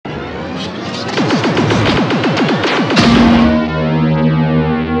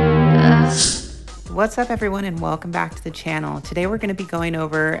What's up everyone and welcome back to the channel. Today we're going to be going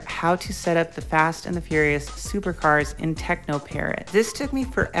over how to set up the Fast and the Furious supercars in TeknoParrot. This took me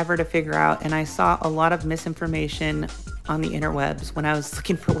forever to figure out and I saw a lot of misinformation on the interwebs when I was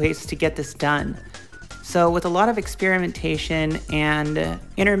looking for ways to get this done. So with a lot of experimentation and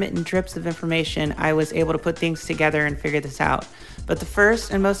intermittent drips of information, I was able to put things together and figure this out. But the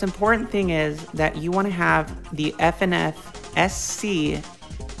first and most important thing is that you want to have the FNF-SC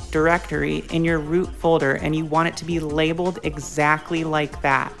directory in your root folder and you want it to be labeled exactly like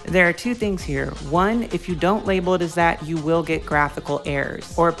that. There are two things here. One, if you don't label it as that, you will get graphical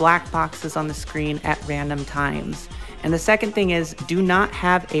errors or black boxes on the screen at random times. And the second thing is, do not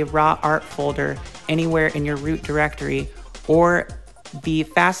have a raw art folder anywhere in your root directory or the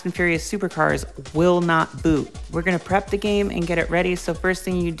Fast and Furious supercars will not boot. We're gonna prep the game and get it ready. So first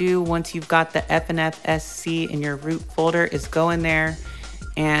thing you do once you've got the FNF-SC in your root folder is go in there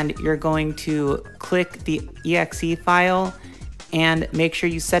and you're going to click the exe file and make sure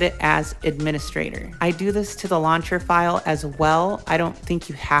you set it as administrator. I do this to the launcher file as well. I don't think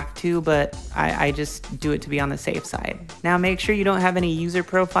you have to, but I just do it to be on the safe side. Now make sure you don't have any user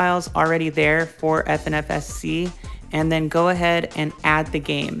profiles already there for FNF-SC, and then go ahead and add the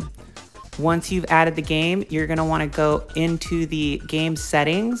game. Once you've added the game, you're gonna wanna go into the game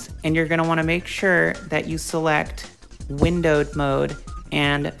settings and you're gonna wanna make sure that you select windowed mode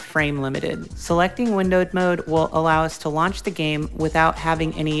and frame limited. Selecting windowed mode will allow us to launch the game without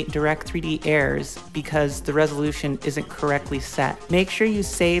having any Direct3D errors because the resolution isn't correctly set. Make sure you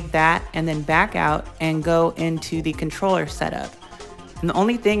save that and then back out and go into the controller setup. And the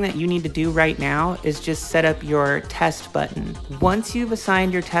only thing that you need to do right now is just set up your test button. Once you've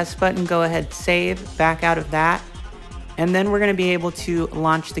assigned your test button, go ahead, save, back out of that, and then we're gonna be able to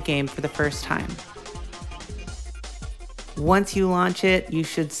launch the game for the first time. Once you launch it, you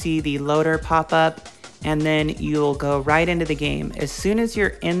should see the loader pop up and then you'll go right into the game. As soon as you're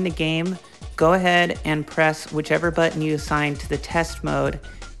in the game, go ahead and press whichever button you assign to the test mode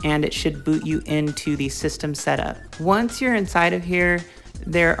and it should boot you into the system setup. Once you're inside of here,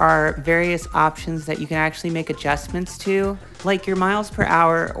 there are various options that you can actually make adjustments to, like your miles per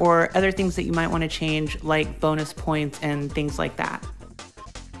hour or other things that you might want to change, like bonus points and things like that.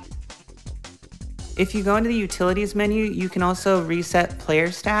 If you go into the utilities menu, you can also reset player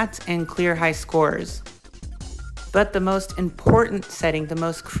stats and clear high scores. But the most important setting, the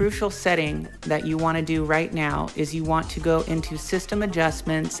most crucial setting that you want to do right now is you want to go into system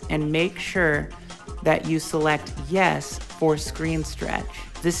adjustments and make sure that you select yes for screen stretch.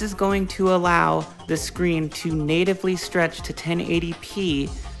 This is going to allow the screen to natively stretch to 1080p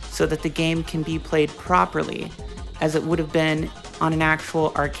so that the game can be played properly, as it would have been on an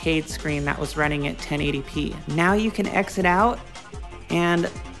actual arcade screen that was running at 1080p. Now you can exit out and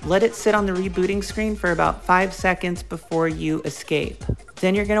let it sit on the rebooting screen for about 5 seconds before you escape.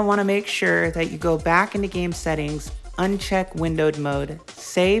 Then you're gonna wanna make sure that you go back into game settings, uncheck windowed mode,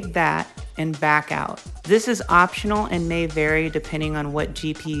 save that, and back out. This is optional and may vary depending on what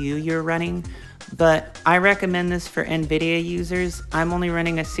GPU you're running, but I recommend this for NVIDIA users. I'm only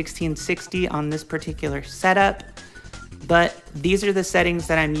running a 1660 on this particular setup, but these are the settings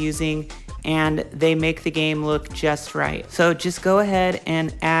that I'm using and they make the game look just right. So just go ahead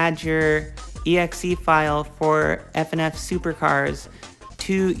and add your exe file for FNF supercars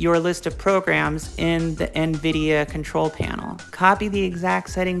to your list of programs in the NVIDIA control panel. Copy the exact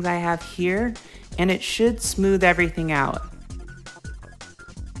settings I have here and it should smooth everything out.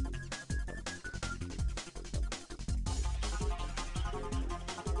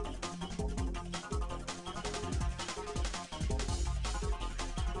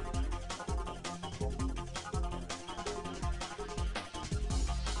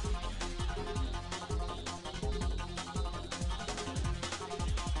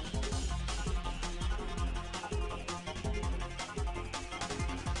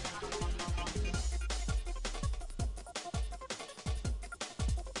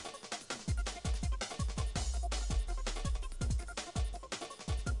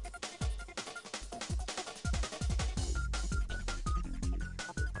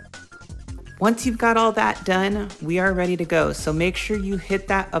 Once you've got all that done, we are ready to go. So make sure you hit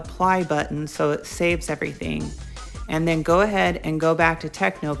that apply button so it saves everything. And then go ahead and go back to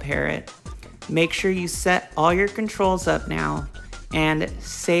TeknoParrot. Make sure you set all your controls up now and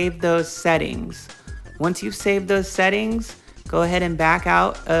save those settings. Once you've saved those settings, go ahead and back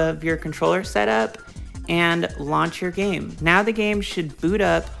out of your controller setup and launch your game. Now the game should boot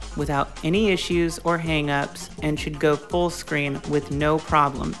up without any issues or hangups and should go full screen with no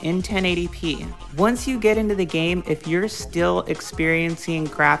problem in 1080p. Once you get into the game, if you're still experiencing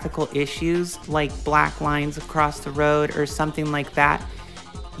graphical issues like black lines across the road or something like that,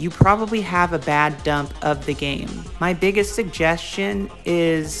 you probably have a bad dump of the game. My biggest suggestion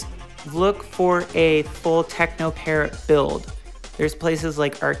is look for a full TeknoParrot build. There's places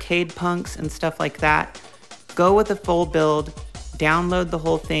like Arcade Punks and stuff like that. Go with a full build, download the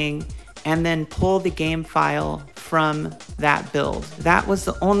whole thing, and then pull the game file from that build. That was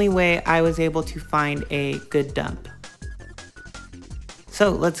the only way I was able to find a good dump. So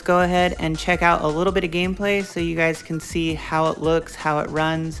let's go ahead and check out a little bit of gameplay so you guys can see how it looks, how it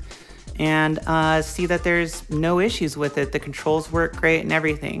runs, and see that there's no issues with it. The controls work great and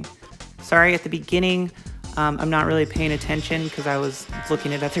everything. Sorry at the beginning, I'm not really paying attention because I was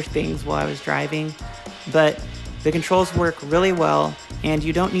looking at other things while I was driving, but the controls work really well and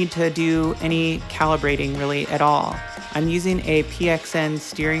you don't need to do any calibrating really at all. I'm using a PXN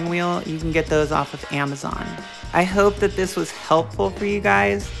steering wheel. You can get those off of Amazon. I hope that this was helpful for you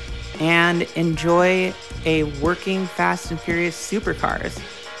guys and enjoy a working Fast and Furious Supercars,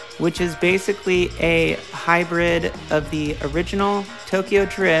 which is basically a hybrid of the original Tokyo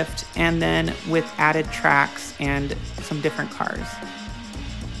Drift and then with added tracks and some different cars.